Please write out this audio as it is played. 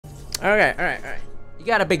Alright, alright, alright. You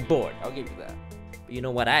got a big board. I'll give you that. But you know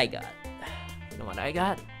what I got? You know what I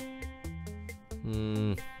got?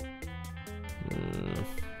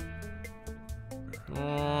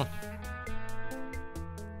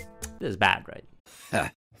 This is bad, right?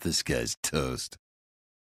 Ha, this guy's toast.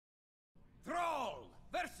 Thrall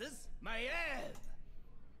versus Maiev.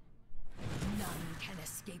 None can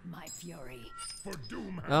escape my fury. For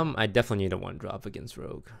doom. I definitely need a 1-drop against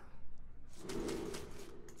Rogue.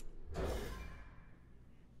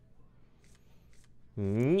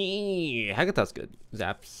 Haggatha's good.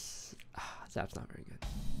 Zap's not very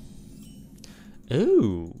good.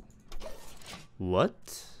 Ooh.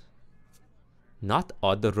 What? Not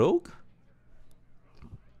other Rogue?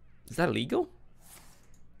 Is that legal?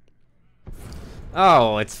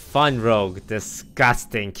 Oh, it's fun Rogue.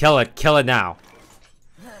 Disgusting. Kill it now.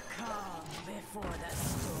 The calm before the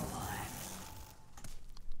storm.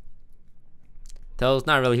 Tells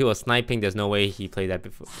not really he was sniping. There's no way he played that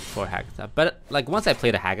before Haggatha. But like once I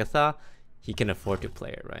played a Haggatha, he can afford to play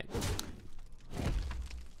it, right?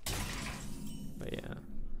 But yeah.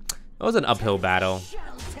 It was an uphill battle.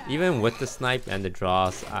 Even with the snipe and the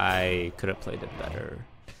draws, I could have played it better.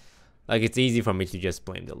 Like it's easy for me to just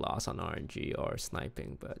blame the loss on RNG or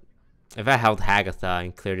sniping, but if I held Haggatha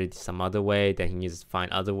and cleared it some other way, then he needs to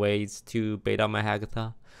find other ways to bait out my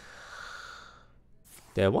Haggatha.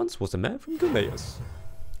 There once was a man from Gilneas.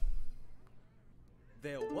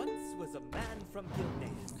 There once was a man from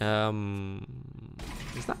Gilneas.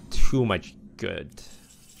 There's not too much good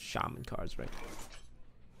shaman cards, right?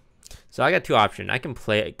 So I got two options. I can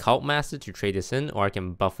play a Cult Master to trade this in, or I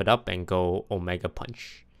can buff it up and go Omega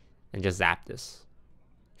Punch and just zap this.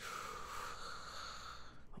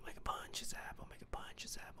 Omega Punch, zap, Omega Punch,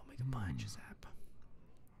 zap, Omega Punch, zap.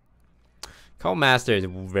 Cult Master is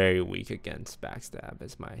very weak against backstab,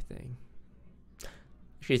 is my thing. I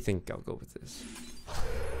actually think I'll go with this.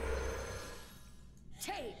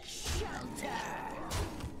 Take shelter.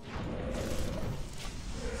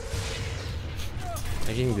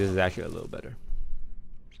 I think this is actually a little better.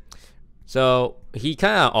 So he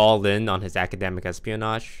kind of all in on his academic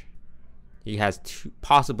espionage. He has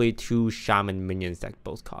possibly two shaman minions that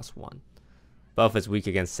both cost 1. Both is weak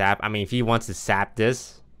against sap. I mean, if he wants to sap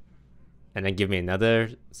this and then give me another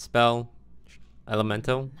spell,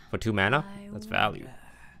 elemental for 2 mana, that's value.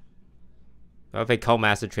 If I Cult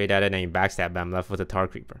Master trade at it and he backstab, I'm left with a Tar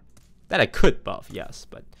Creeper. That I could buff, yes,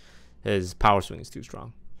 but his power swing is too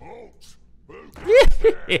strong.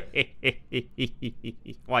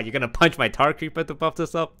 Why, you're gonna punch my Tar Creeper to buff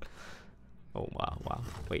this up? Oh wow.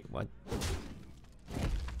 Wait, what?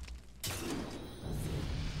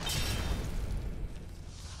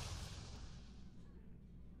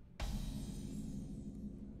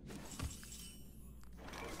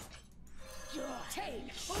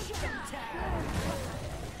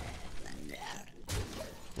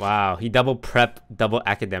 Wow, he double prep, double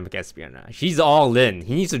academic espionage. He's all in.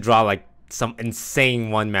 He needs to draw like some insane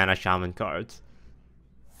 1 mana shaman cards.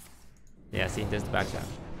 Yeah, see, there's the backstab.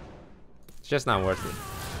 It's just not worth it.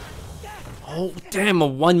 Oh damn, a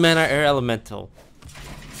 1 mana air elemental.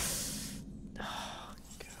 Oh,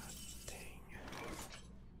 god dang.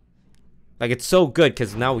 Like it's so good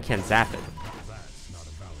because now we can't zap it.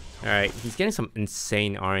 Alright, he's getting some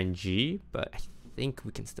insane RNG, but I think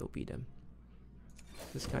we can still beat him.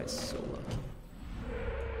 This guy is so lucky.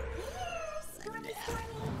 Like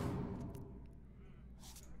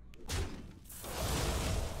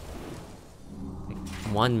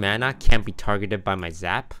 1 mana can't be targeted by my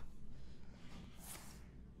zap.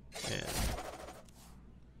 Yeah.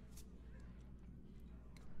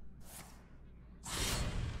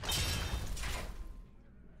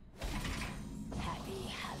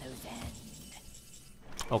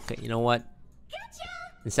 Okay, you know what?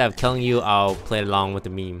 Instead of killing you, I'll play along with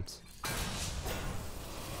the memes.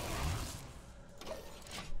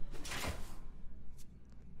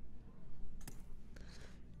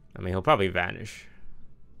 I mean, he'll probably vanish.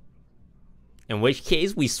 In which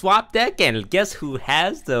case, we swap deck and guess who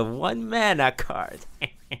has the 1 mana card?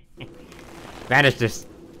 Vanish this.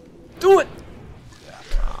 Do it!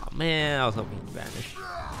 Oh man, I was hoping he'd vanish.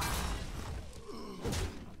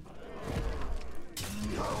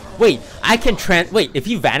 Wait, I can wait, if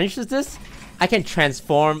he vanishes this, I can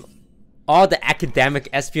transform all the academic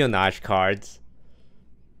espionage cards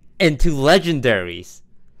into legendaries.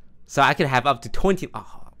 So I can have up to 20.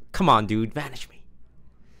 Oh, come on, dude, vanish me.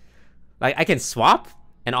 Like, I can swap,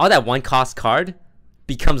 and all that 1 cost card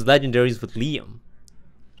becomes legendaries with Liam.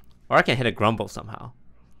 Or I can hit a Grumble somehow.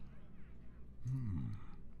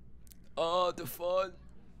 Oh, the fun.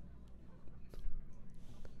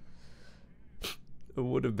 It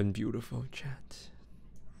would have been beautiful, chat.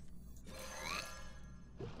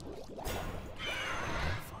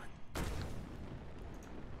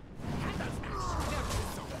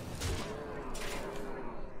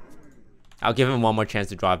 I'll give him one more chance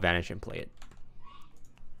to draw advantage and play it.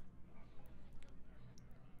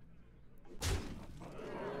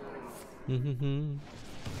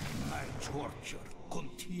 My torture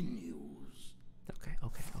continues. Okay.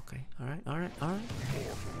 All right.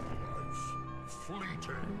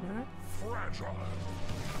 Fleeting, fragile.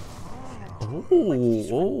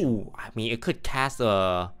 Oh. I mean, it could cast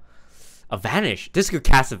a vanish. This could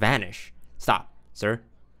cast a vanish. Stop, sir.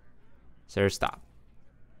 Sir, stop.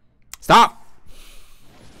 Stop.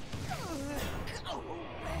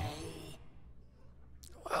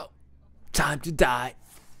 Well, time to die.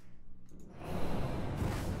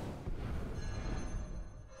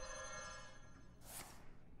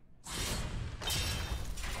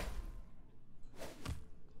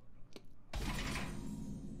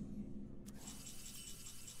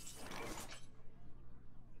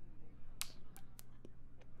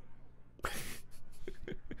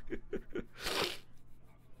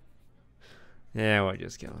 Yeah, we'll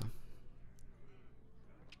just kill him.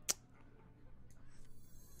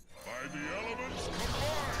 By the elements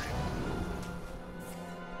combined.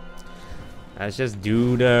 Let's just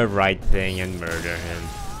do the right thing and murder him.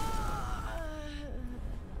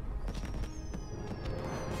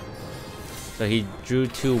 So he drew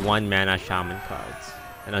 2 1-mana shaman cards,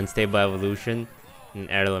 an unstable evolution, an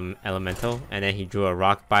elemental, and then he drew a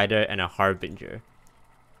rock biter and a harbinger.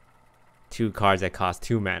 2 cards that cost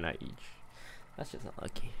 2 mana each. That's just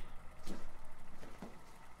unlucky.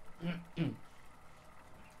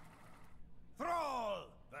 Thrall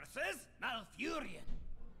versus Malfurion.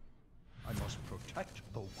 I must protect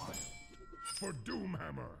the wild. For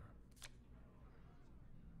Doomhammer.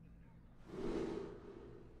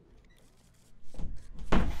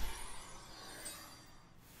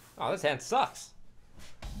 Oh, this hand sucks.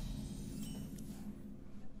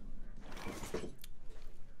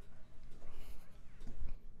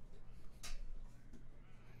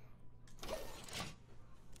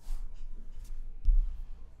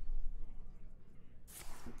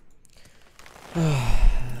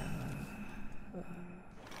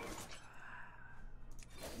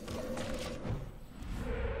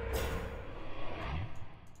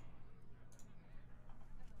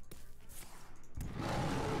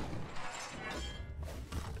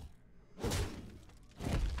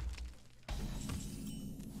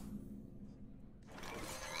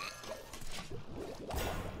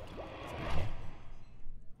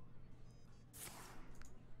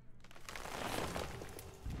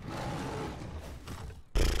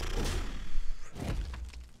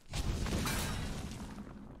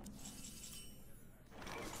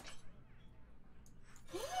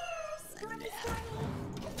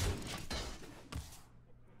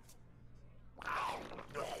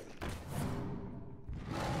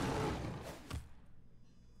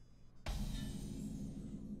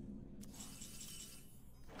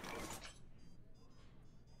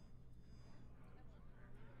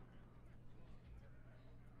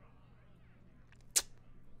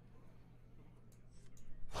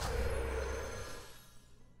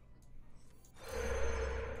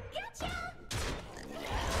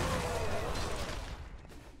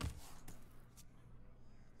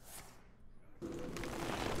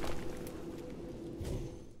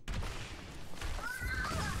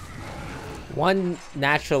 One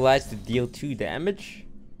naturalized to deal 2 damage.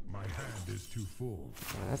 My hand is too full.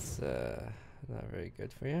 That's not very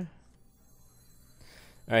good for you.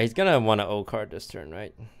 Alright, he's gonna want to O card this turn,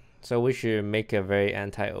 right? So we should make a very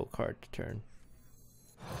anti-O card turn.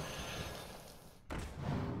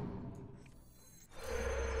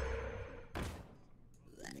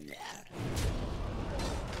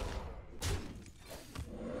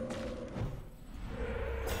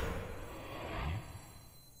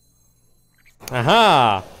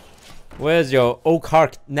 Aha! Where's your Oak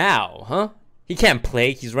Heart now, huh? He can't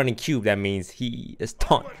play, he's running cube, that means he is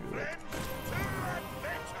taunt.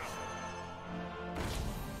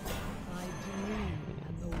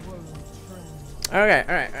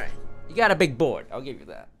 Alright. You got a big board, I'll give you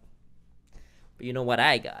that. But you know what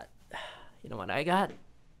I got? You know what I got?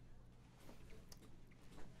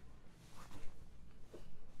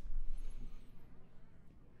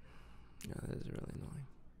 Oh, this is really annoying.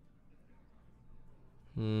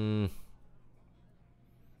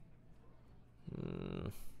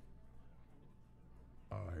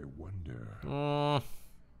 I wonder.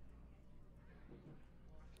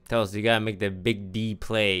 Tell us you gotta make the big D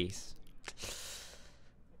plays.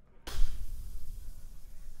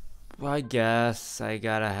 I guess I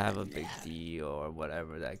gotta have a big D or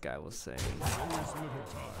whatever that guy was saying.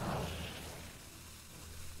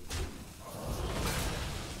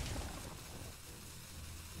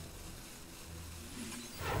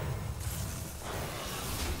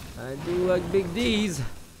 I do like big D's.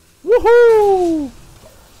 Woohoo!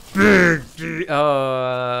 Big D.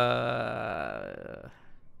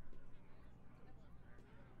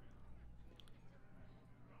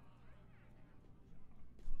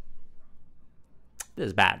 This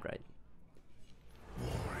is bad, right?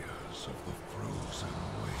 Warriors of the frozen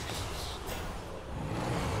wastes.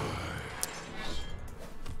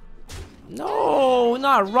 No,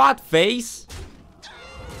 not rot face.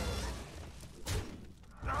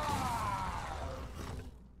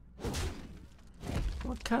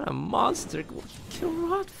 What kind of monster would kill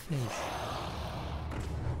rot face?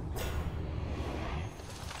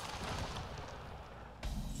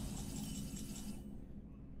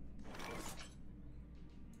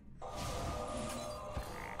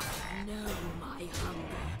 Know my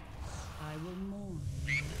hunger. I will mourn.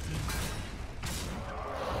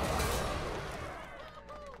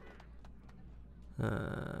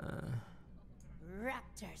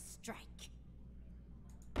 Raptor strike.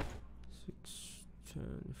 6,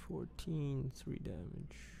 10, 14, 3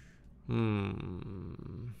 damage.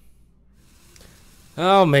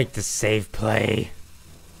 I'll make the safe play.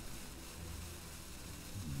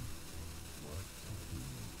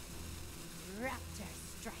 Raptor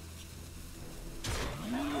strike.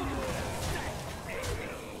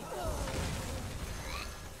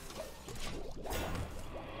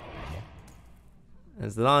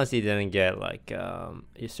 As long as he didn't get like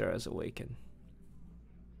Ysera's Awaken.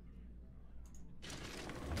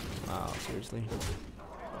 Wow, seriously?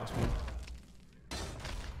 Lost me.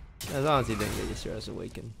 As long as he didn't get Ysera's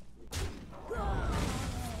Awaken.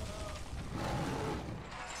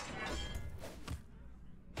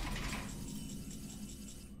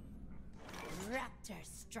 Raptor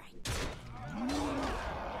strike.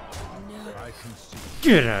 I can see.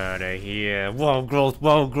 Get out of here, wall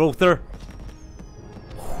growther.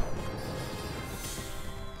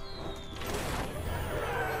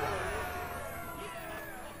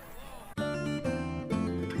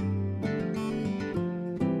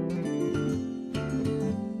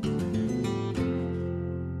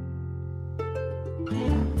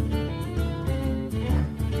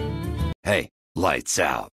 Hey, lights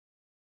out.